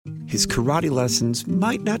his karate lessons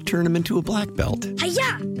might not turn him into a black belt.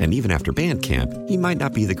 Hi-ya! And even after band camp, he might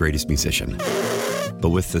not be the greatest musician.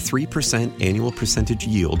 But with the 3% annual percentage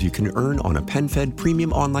yield you can earn on a PenFed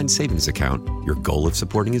premium online savings account, your goal of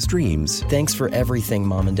supporting his dreams... Thanks for everything,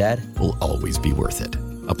 Mom and Dad. ...will always be worth it.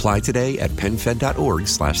 Apply today at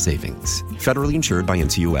PenFed.org/savings. Federally insured by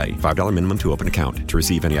NCUA. $5 minimum to open account. To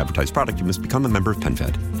receive any advertised product, you must become a member of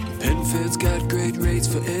PenFed. PenFed's got great rates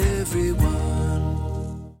for everyone.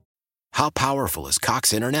 How powerful is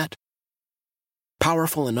Cox Internet?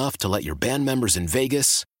 Powerful enough to let your band members in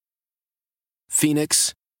Vegas,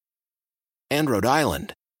 Phoenix, and Rhode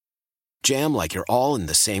Island jam like you're all in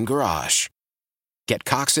the same garage. Get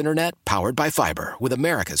Cox Internet powered by fiber with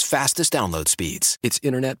America's fastest download speeds. It's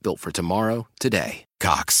internet built for tomorrow, today.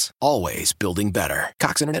 Cox, always building better.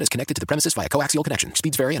 Cox Internet is connected to the premises via coaxial connection.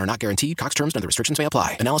 Speeds vary and are not guaranteed. Cox terms and other restrictions may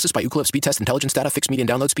apply. Analysis by Ookla Speed Test Intelligence Data. Fixed median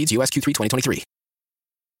download speeds. US Q3 2023.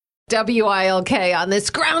 WILK on this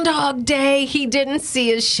Groundhog Day. He didn't see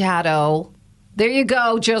his shadow. There you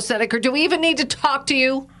go, Joe Snedeker. Do we even need to talk to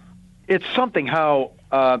you? It's something how...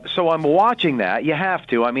 so I'm watching that. You have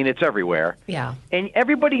to. I mean, it's everywhere. Yeah. And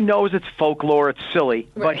everybody knows it's folklore. It's silly.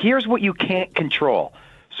 Right. But here's what you can't control.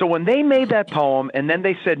 So when they made that poem and then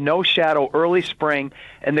they said no shadow, early spring,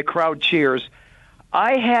 and the crowd cheers,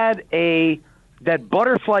 I had that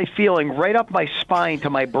butterfly feeling right up my spine to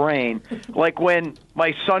my brain, like when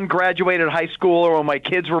my son graduated high school or when my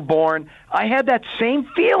kids were born. I had that same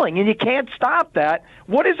feeling, and you can't stop that.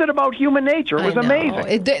 What is it about human nature? It was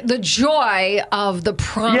amazing. The joy of the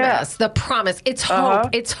promise. Yeah. The promise. It's hope.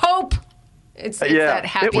 It's hope. It's that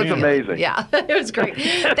happy it was feeling. Amazing. Yeah, it was great.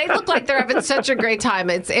 They look like they're having such a great time.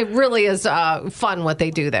 It really is fun what they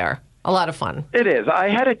do there. A lot of fun. It is. I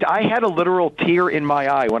had a literal tear in my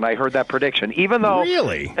eye when I heard that prediction, even though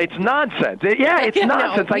it's nonsense. It's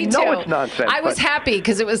nonsense. No, I know it's nonsense. I was happy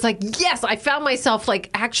because it was like, yes, I found myself like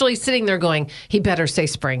actually sitting there going, he better say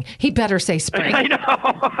spring. He better say spring. I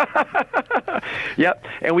know. Yep.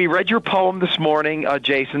 And we read your poem this morning,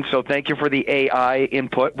 Jason, so thank you for the AI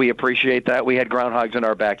input. We appreciate that. We had groundhogs in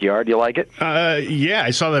our backyard. You like it? Yeah, I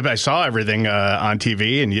saw that. I saw everything on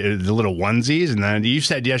TV and the little onesies. And then you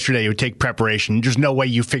said yesterday would take preparation. There's no way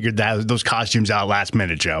you figured those costumes out last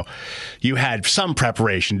minute, Joe. You had some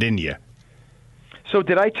preparation, didn't you? So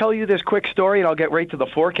did I tell you this quick story? And I'll get right to the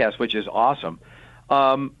forecast, which is awesome.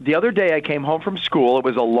 The other day I came home from school. It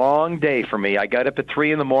was a long day for me. I got up at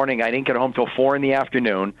 3 in the morning. I didn't get home till 4 in the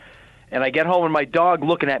afternoon. And I get home and my dog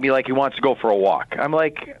looking at me like he wants to go for a walk. I'm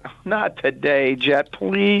like, not today, Jet,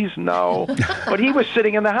 please, no. But he was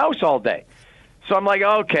sitting in the house all day. So I'm like,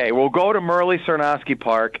 okay, we'll go to Merle Cernowsky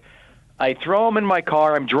Park. I throw him in my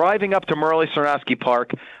car. I'm driving up to Merle Cernowsky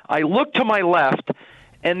Park. I look to my left,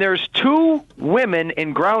 and there's 2 women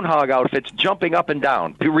in groundhog outfits jumping up and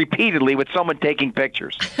down repeatedly with someone taking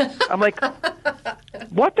pictures. I'm like,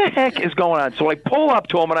 what the heck is going on? So I pull up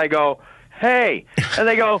to them, and I go, hey. And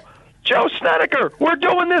they go, Joe Snedeker, we're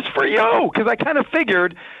doing this for you. Because I kind of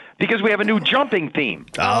figured, because we have a new jumping theme.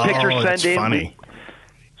 Picture send in. Funny.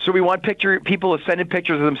 So we want people to send in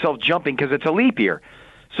pictures of themselves jumping because it's a leap year.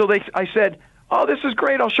 So I said, oh, this is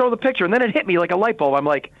great. I'll show the picture. And then it hit me like a light bulb. I'm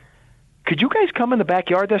like, could you guys come in the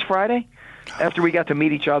backyard this Friday after we got to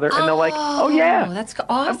meet each other? And they're like, oh, yeah. That's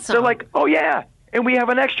awesome. They're like, oh, yeah. And we have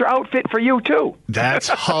an extra outfit for you, too. That's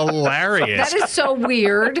hilarious. That is so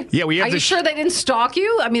weird. Yeah, we have. Are you sure they didn't stalk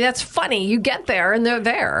you? I mean, that's funny. You get there and they're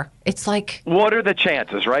there. It's like, what are the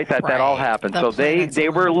chances, right? That all happened. So they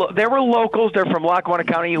were locals. They're from Lackawanna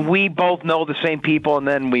County, and we both know the same people. And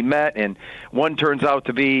then we met, and one turns out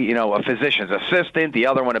to be, a physician's assistant. The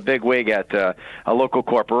other one a bigwig at a local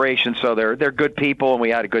corporation. So they're good people, and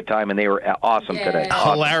we had a good time, and they were awesome today.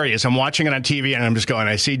 Hilarious. I'm watching it on TV, and I'm just going.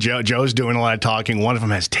 I see Joe's doing a lot of talking. One of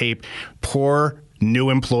them has tape. Poor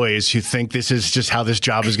new employees who think this is just how this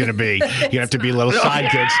job is going to be. You have to be little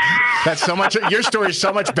sidekicks. That's so much. Your story is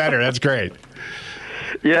so much better. That's great.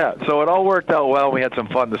 Yeah, so it all worked out well. We had some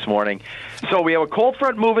fun this morning. So we have a cold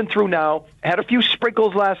front moving through now. Had a few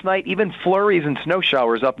sprinkles last night, even flurries and snow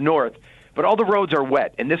showers up north. But all the roads are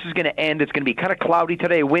wet, and this is going to end. It's going to be kind of cloudy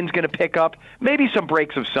today. Wind's going to pick up, maybe some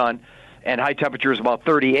breaks of sun, and high temperature is about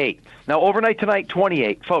 38. Now, overnight tonight,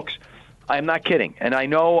 28. Folks, I'm not kidding, and I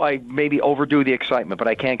know I maybe overdo the excitement, but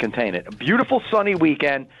I can't contain it. A beautiful sunny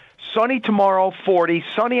weekend. Sunny tomorrow, 40.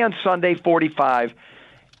 Sunny on Sunday, 45.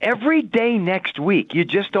 Every day next week. You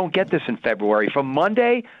just don't get this in February. From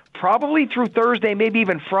Monday, probably through Thursday, maybe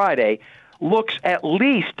even Friday, looks at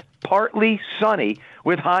least partly sunny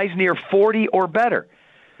with highs near 40 or better.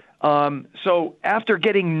 So after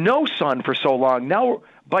getting no sun for so long, now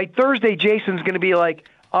by Thursday, Jason's going to be like,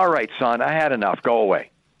 all right, son, I had enough. Go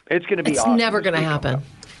away. It's going to be It's awesome. never going to happen.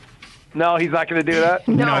 No, he's not going to do that?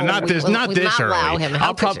 No, not this we early. allow him.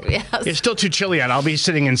 I'll yes. It's still too chilly out. I'll be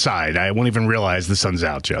sitting inside. I won't even realize the sun's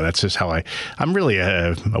out, Joe. That's just how I'm really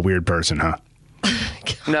a weird person, huh?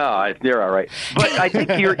 No, you're all right. But I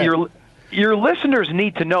think your listeners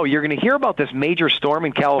need to know. You're going to hear about this major storm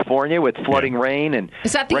in California with flooding rain and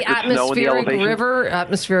is that the record snow in the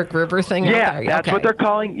atmospheric river thing? Yeah, out there? that's what they're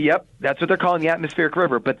calling. Yep, that's what they're calling the atmospheric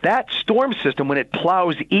river. But that storm system, when it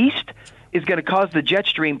plows east, is going to cause the jet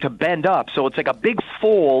stream to bend up. So it's like a big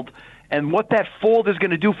fold, and what that fold is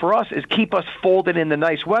going to do for us is keep us folded in the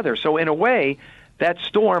nice weather. So in a way, that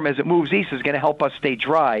storm, as it moves east, is going to help us stay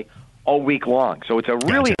dry all week long. So it's a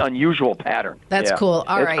really unusual pattern. That's cool.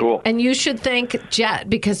 All right. Cool. And you should thank Jet,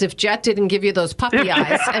 because if Jet didn't give you those puppy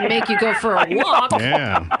eyes and make you go for a walk,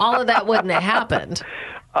 all of that wouldn't have happened.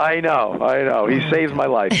 I know. He saved my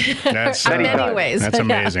life. That's, in many ways. That's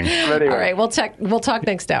amazing. Anyway. All right. We'll talk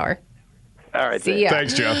next hour. All right. See ya.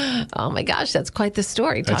 Thanks, Joe. Oh my gosh, that's quite the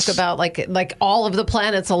story. Talk about like all of the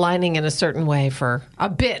planets aligning in a certain way for a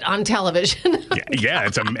bit on television. yeah,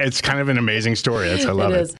 it's kind of an amazing story. I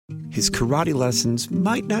love it. His karate lessons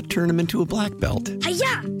might not turn him into a black belt.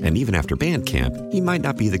 Hi-ya! And even after band camp, he might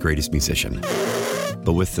not be the greatest musician.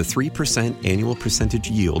 But with the 3% annual percentage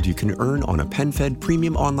yield you can earn on a PenFed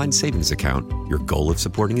premium online savings account, your goal of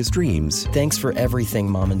supporting his dreams Thanks for everything,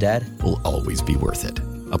 Mom and Dad. will always be worth it.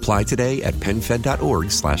 Apply today at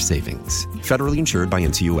PenFed.org/savings. Federally insured by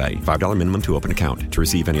NCUA. $5 minimum to open account. To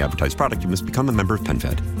receive any advertised product, you must become a member of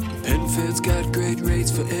PenFed. PenFed's got great rates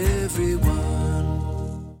for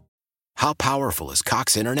everyone. How powerful is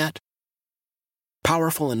Cox Internet?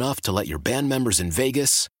 Powerful enough to let your band members in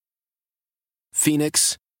Vegas,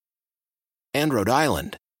 Phoenix, and Rhode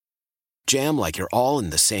Island jam like you're all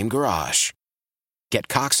in the same garage. Get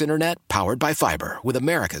Cox Internet powered by fiber with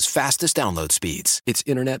America's fastest download speeds. It's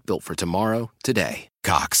internet built for tomorrow, today.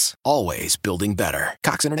 Cox, always building better.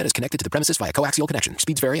 Cox Internet is connected to the premises via coaxial connection.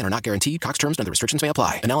 Speeds vary and are not guaranteed. Cox terms and other restrictions may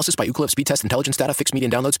apply. Analysis by Ookla Speed Test Intelligence Data. Fixed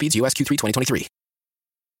median download speeds. US Q3 2023.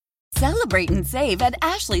 Celebrate and save at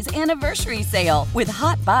Ashley's Anniversary Sale. With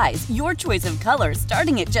Hot Buys, your choice of colors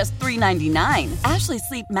starting at just $3.99. Ashley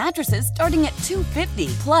Sleep mattresses starting at $2.50.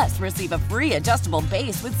 Plus, receive a free adjustable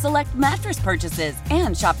base with select mattress purchases.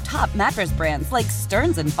 And shop top mattress brands like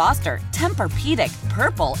Stearns & Foster, Tempur-Pedic,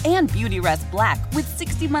 Purple, and Beautyrest Black with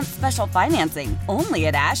 60-month special financing. Only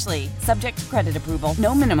at Ashley. Subject to credit approval.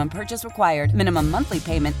 No minimum purchase required. Minimum monthly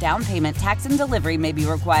payment, down payment, tax, and delivery may be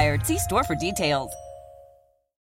required. See store for details.